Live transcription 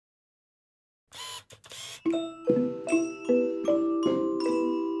Don't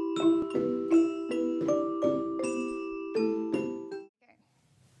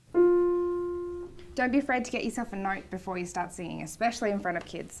be afraid to get yourself a note before you start singing, especially in front of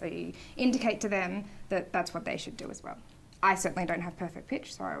kids, so you indicate to them that that's what they should do as well. I certainly don't have perfect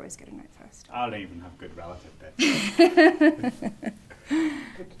pitch, so I always get a note first. I don't even have good relative pitch.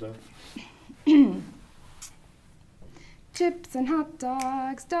 Good stuff. Chips and hot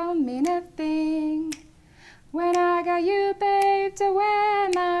dogs don't mean a thing when I got you, babe, to wear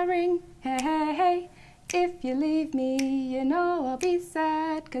my ring. Hey, hey, hey, if you leave me, you know I'll be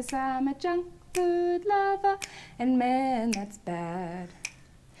sad, 'cause I'm a junk food lover, and man, that's bad.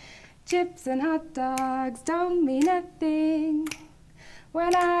 Chips and hot dogs don't mean a thing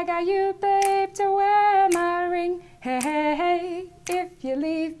when I got you, babe, to wear my ring. Hey, hey, hey, if you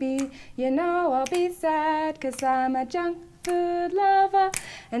leave me, you know I'll be sad, 'cause I'm a junk food lover,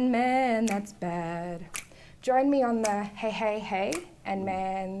 and man, that's bad. Join me on the hey, hey, hey, and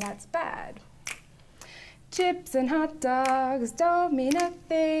man, that's bad. Chips and hot dogs don't mean a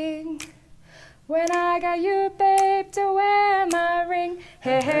thing when I got you, babe, to wear my ring.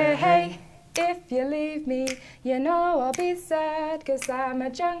 Hey, hey, hey, if you leave me, you know I'll be sad, 'cause I'm a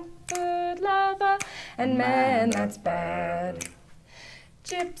junk food lover, and man, that's bad.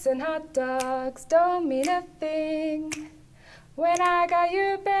 Chips and hot dogs don't mean a thing when I got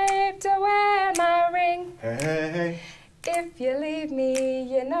you, babe, to wear my ring. Hey, hey, hey. If you leave me,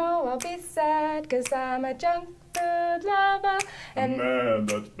 you know I'll be sad, 'cause I'm a junk food lover, and man,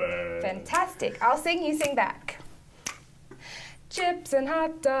 that's bad. Fantastic. I'll sing, you sing back. Chips and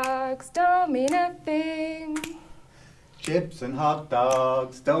hot dogs don't mean a thing. Chips and hot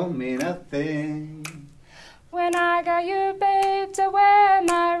dogs don't mean a thing When I got you, babe, to wear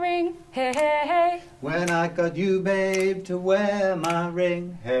my ring. Hey, hey, hey. when I got you, babe, to wear my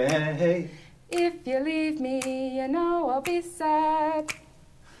ring. Hey, hey, hey. If you leave me, you know I'll be sad,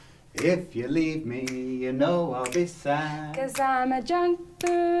 If you leave me, you know I'll be sad. 'cause I'm a junk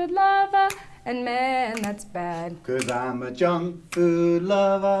food lover, and man, that's bad. 'Cause I'm a junk food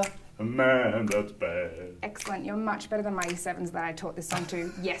lover, and man, that's bad. Excellent. You're much better than my Year 7s that I taught this song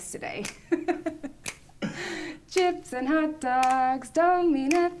to yesterday. Chips and hot dogs don't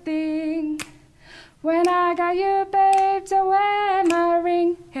mean a thing when I got you, babe, to wear my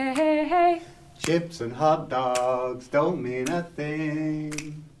ring. Hey, hey, hey. Chips and hot dogs don't mean a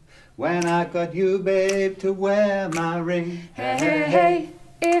thing when I got you, babe, to wear my ring. Hey, hey, hey.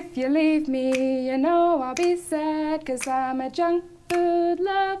 If you leave me, you know I'll be sad, 'cause I'm a junk food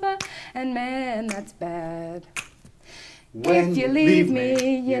lover, and man, that's bad. If you leave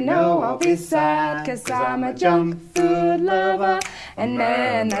me, you know I'll be sad, 'cause I'm a junk food lover, and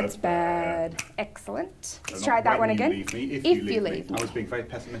man, that's bad. Excellent. Let's try that one again. If you leave me. I was being very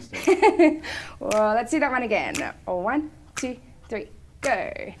pessimistic. Well, let's do that one again. 1, 2, 3,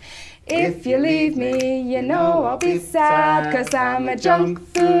 go. If you leave me, you know I'll be sad, 'cause I'm a junk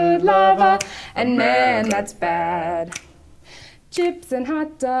food lover, and man, that's bad. Chips and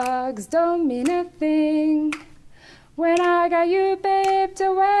hot dogs don't mean a thing when I got you, babe,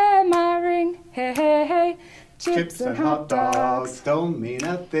 to wear my ring. Hey, hey, hey. Chips and hot dogs don't mean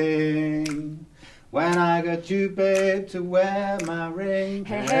a thing when I got you, babe, to wear my ring.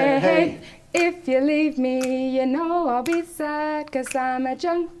 Hey, hey, hey. If you leave me, you know I'll be sad, 'cause I'm a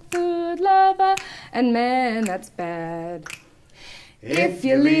junk food lover, and man, that's bad. If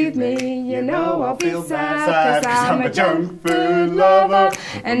you leave me, you know I'll be sad, 'cause I'm a junk food lover,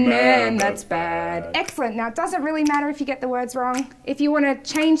 and man, that's bad. Excellent. Now, it doesn't really matter if you get the words wrong. If you want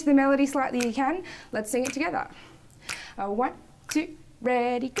to change the melody slightly, you can. Let's sing it together. 1, 2,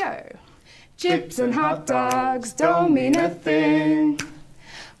 ready, go. Chips and hot dogs don't mean a thing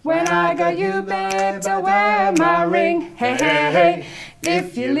when I got you, babe, to wear my ring. Hey, hey, hey.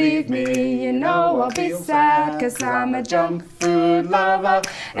 If you leave me, you know I'll be sad, 'cause I'm a junk food lover,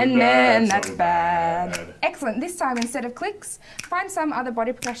 and man, that's bad. Excellent. This time, instead of clicks, find some other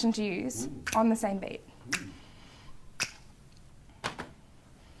body percussion to use on the same beat.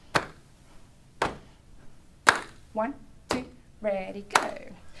 1, 2, ready, go.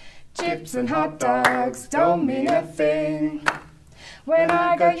 Chips and hot dogs don't mean a thing when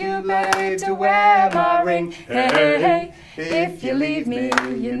I got you, babe, to wear my ring. Hey, hey, hey. If you leave me,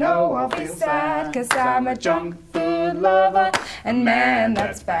 you know I'll be sad, 'cause I'm a junk food lover, and man,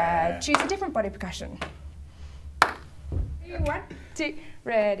 that's bad. Choose a different body percussion. 1, 2,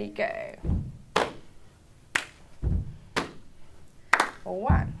 ready, go.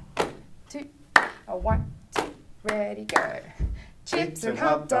 1, 2, 1, 2, ready, go. Chips and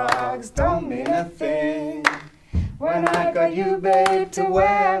hot dogs don't mean a thing when I got you, babe, to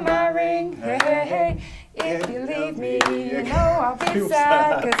wear my ring. Hey, hey, hey. If you leave me, you know I'll be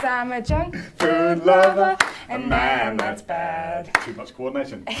sad, 'cause I'm a junk food lover, and man, that's bad. Too much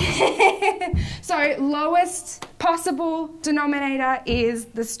coordination. So lowest possible denominator is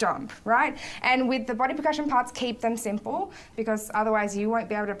the stomp, right? And with the body percussion parts, keep them simple, because otherwise you won't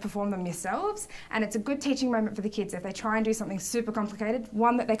be able to perform them yourselves. And it's a good teaching moment for the kids if they try and do something super complicated,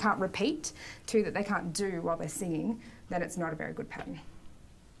 one that they can't repeat, two that they can't do while they're singing, then it's not a very good pattern.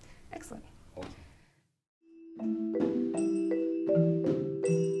 Excellent.